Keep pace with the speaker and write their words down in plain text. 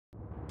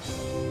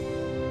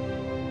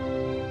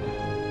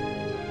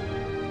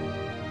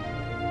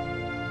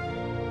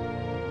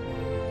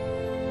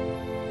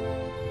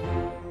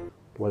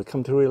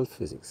Welcome to Real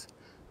Physics.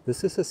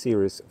 This is a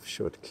series of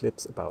short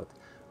clips about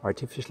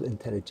artificial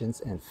intelligence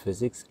and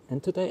physics,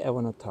 and today I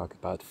want to talk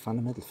about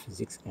fundamental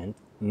physics and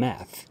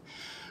math.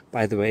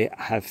 By the way,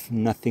 I have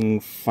nothing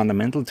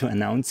fundamental to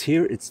announce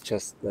here, it's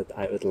just that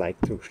I would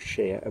like to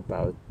share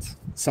about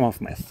some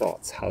of my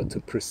thoughts, how to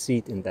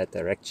proceed in that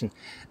direction.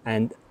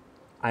 And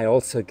I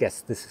also guess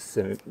this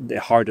is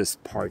the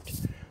hardest part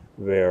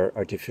where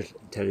artificial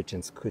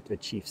intelligence could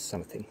achieve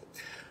something.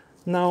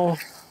 Now,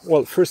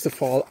 well, first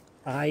of all,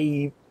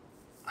 I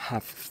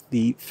have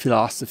the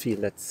philosophy,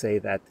 let's say,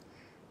 that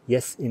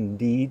yes,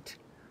 indeed,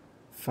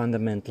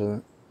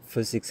 fundamental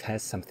physics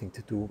has something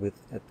to do with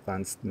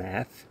advanced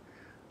math.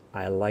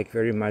 I like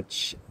very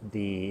much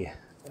the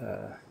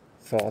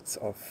thoughts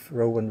of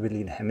Rowan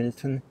William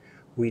Hamilton,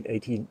 who in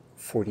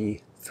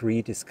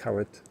 1843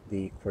 discovered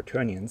the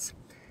quaternions,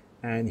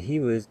 and he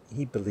was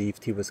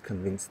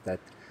convinced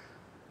that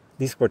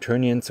these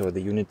quaternions, or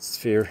the unit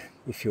sphere,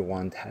 if you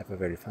want, have a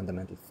very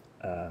fundamental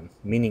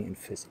meaning in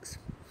physics.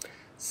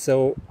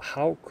 So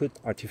how could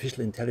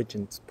artificial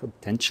intelligence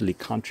potentially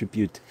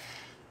contribute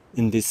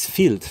in this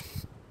field?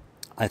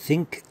 I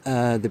think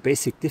the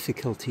basic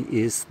difficulty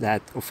is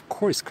that, of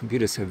course,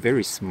 computers are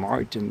very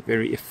smart and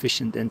very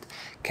efficient and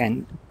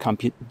can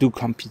do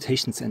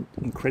computations at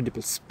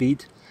incredible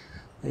speed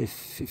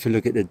if you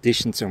look at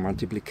additions or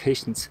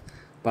multiplications.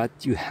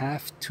 But you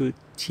have to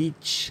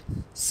teach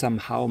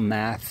somehow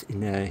math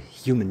in a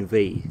human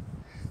way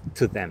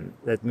to them.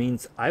 That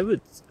means I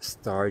would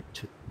start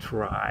to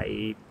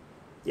try,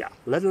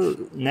 let a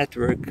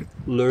network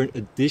learn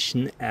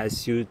addition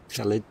as you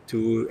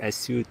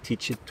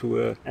teach it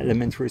to an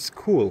elementary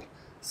school.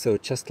 So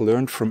just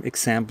learn from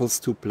examples,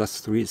 2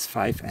 + 3 is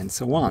 5 and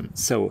so on.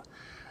 So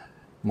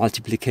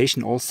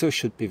multiplication also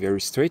should be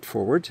very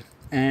straightforward.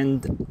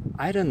 And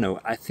I don't know,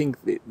 I think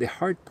the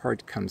hard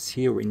part comes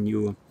here when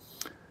you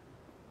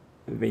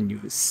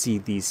see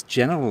these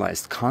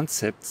generalized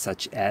concepts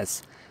such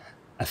as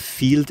a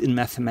field in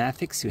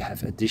mathematics. You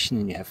have addition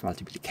and you have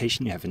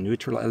multiplication, you have a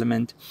neutral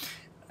element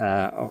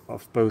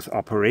of both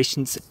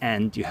operations,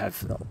 and you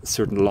have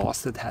certain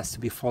laws that has to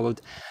be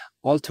followed.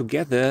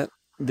 Altogether,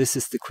 this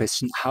is the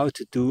question how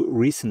to do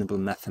reasonable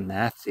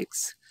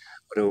mathematics,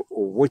 or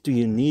what do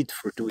you need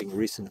for doing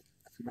reasonable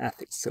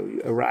mathematics. So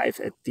you arrive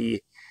at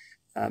the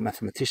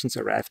mathematicians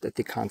arrived at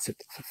the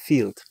concept of a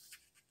field.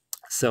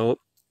 So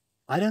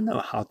I don't know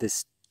how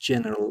this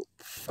general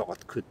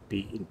thought could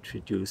be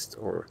introduced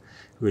or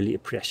really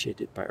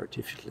appreciated by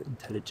artificial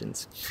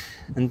intelligence.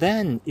 And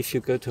then if you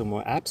go to a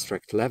more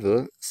abstract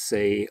level,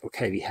 say,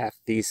 okay, we have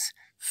these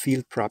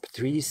field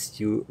properties,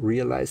 you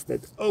realize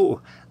that,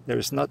 oh,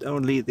 there's not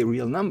only the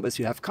real numbers,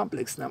 you have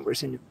complex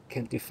numbers, and you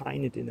can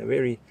define it in a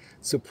very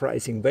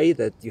surprising way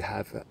that you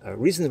have a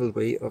reasonable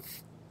way of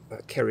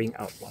carrying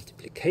out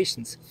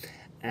multiplications.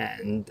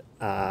 And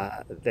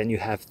then you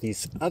have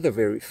this other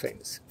very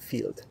famous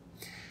field.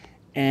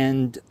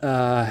 And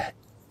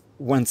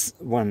one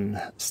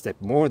step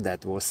more,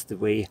 that was the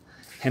way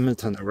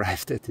Hamilton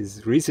arrived at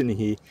his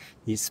reasoning.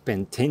 He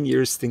spent 10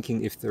 years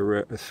thinking if there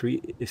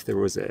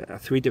was a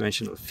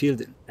three-dimensional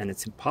field, and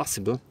it's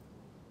impossible.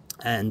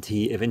 And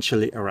he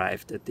eventually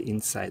arrived at the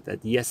insight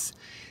that yes,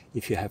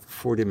 if you have a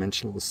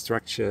four-dimensional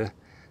structure,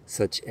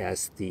 such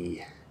as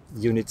the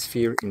unit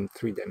sphere in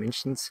 3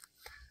 dimensions,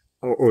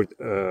 or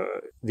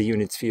the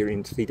unit sphere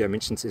in 3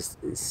 dimensions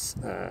is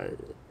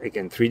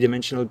again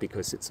 3-dimensional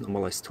because it's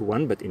normalized to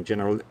 1, but in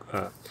general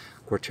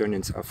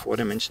quaternions are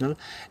 4-dimensional,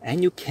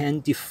 and you can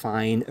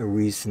define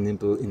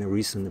in a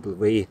reasonable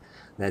way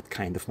that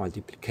kind of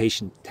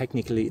multiplication.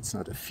 Technically it's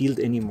not a field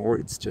anymore,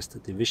 it's just a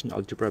division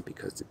algebra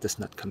because it does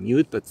not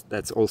commute, but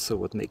that's also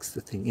what makes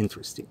the thing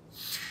interesting.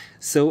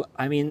 So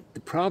I mean,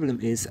 the problem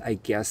is, I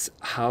guess,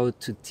 how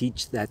to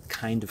teach that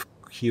kind of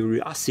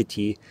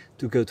curiosity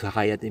to go to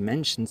higher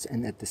dimensions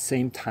and at the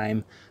same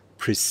time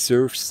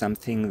preserve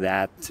something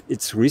that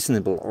it's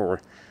reasonable, or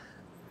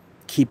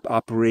keep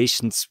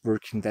operations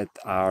working that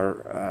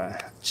are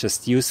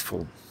just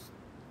useful.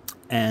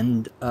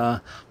 And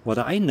what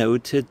I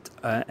noted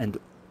and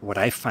what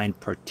I find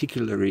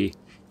particularly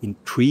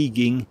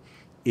intriguing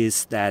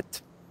is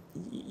that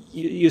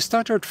you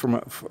start out from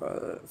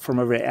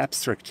a very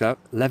abstract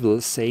level,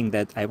 saying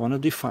that I want to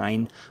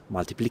define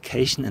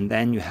multiplication, and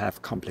then you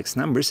have complex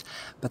numbers,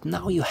 but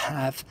now you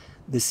have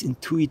this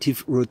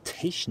intuitive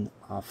rotation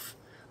of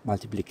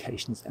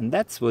multiplications, and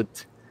that's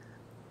what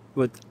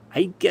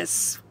I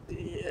guess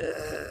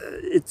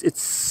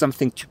it's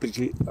something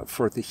typically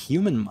for the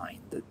human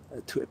mind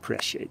to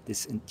appreciate,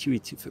 this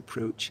intuitive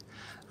approach.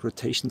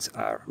 Rotations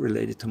are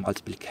related to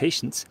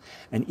multiplications,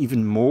 and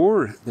even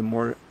more, the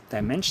more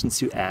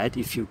dimensions you add,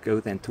 if you go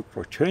then to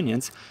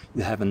quaternions,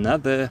 you have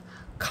another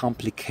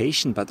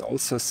complication, but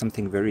also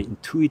something very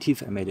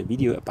intuitive. I made a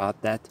video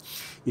about that.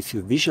 If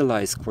you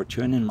visualize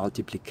quaternion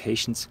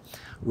multiplications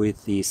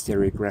with the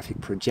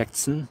stereographic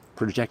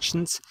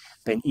projections,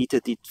 Ben Eater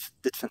did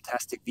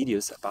fantastic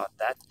videos about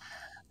that.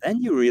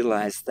 Then you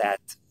realize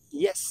that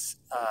yes,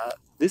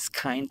 this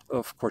kind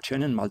of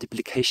quaternion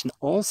multiplication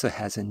also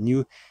has a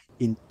new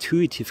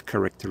intuitive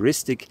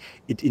characteristic.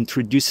 It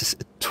introduces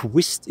a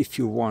twist, if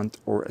you want,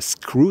 or a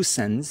screw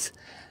sense,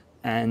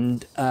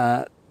 and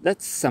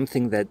that's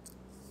something that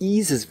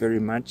eases very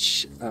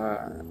much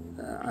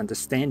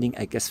understanding,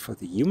 I guess, for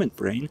the human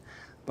brain.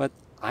 But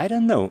I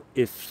don't know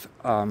if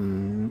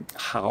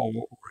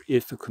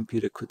if a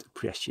computer could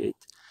appreciate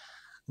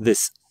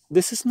this.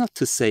 This is not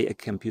to say a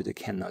computer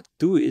cannot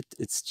do it.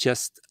 It's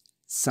just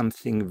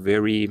something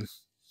very,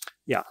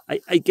 yeah,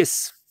 I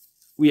guess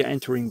we are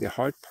entering the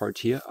hard part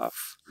here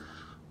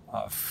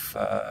of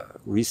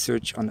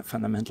research on a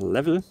fundamental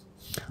level.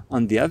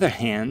 On the other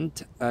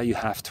hand, you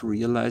have to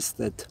realize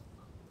that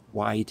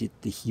why did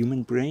the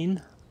human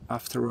brain,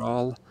 after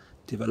all,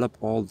 develop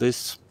all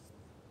this,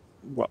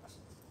 well,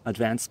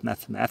 advanced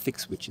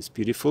mathematics, which is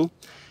beautiful,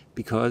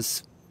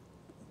 because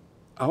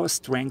our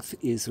strength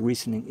is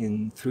reasoning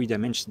in 3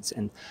 dimensions,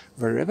 and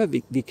wherever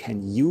we can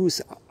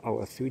use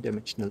our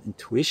 3-dimensional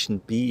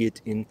intuition, be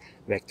it in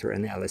vector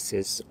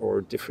analysis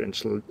or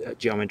differential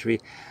geometry,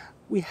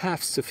 we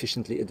have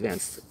sufficiently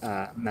advanced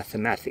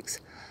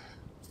mathematics.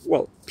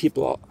 Well,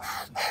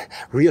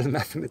 real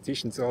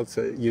mathematicians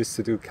also used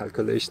to do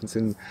calculations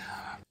in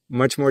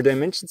much more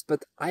dimensions,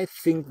 but I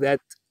think that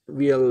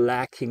we are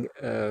lacking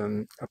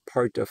a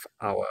part of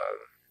our,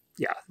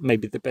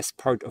 maybe the best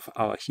part of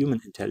our human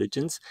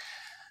intelligence.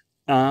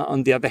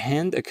 On the other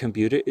hand, a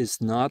computer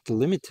is not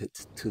limited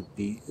to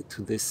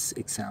these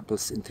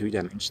examples in 3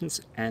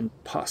 dimensions, and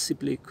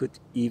possibly could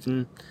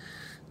even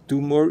do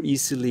more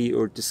easily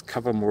or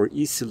discover more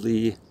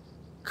easily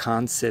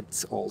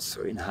concepts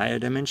also in higher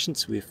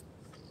dimensions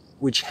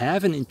which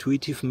have an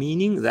intuitive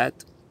meaning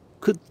that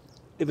could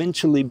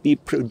eventually be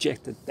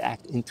projected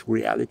back into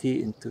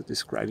reality, into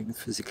describing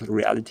physical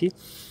reality.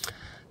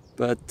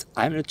 But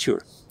I'm not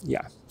sure.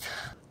 Yeah.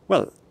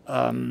 Well,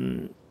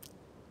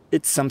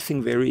 it's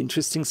something very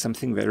interesting,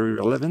 something very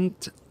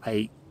relevant.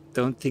 I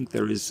don't think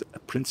there is a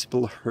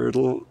principal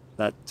hurdle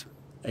that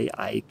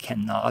AI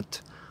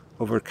cannot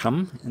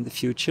overcome in the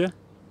future.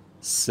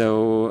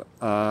 So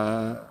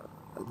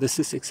this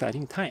is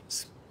exciting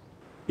times.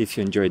 If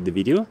you enjoyed the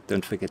video,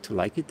 don't forget to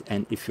like it,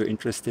 and if you're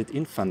interested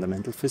in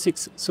fundamental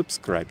physics,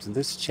 subscribe to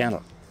this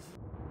channel.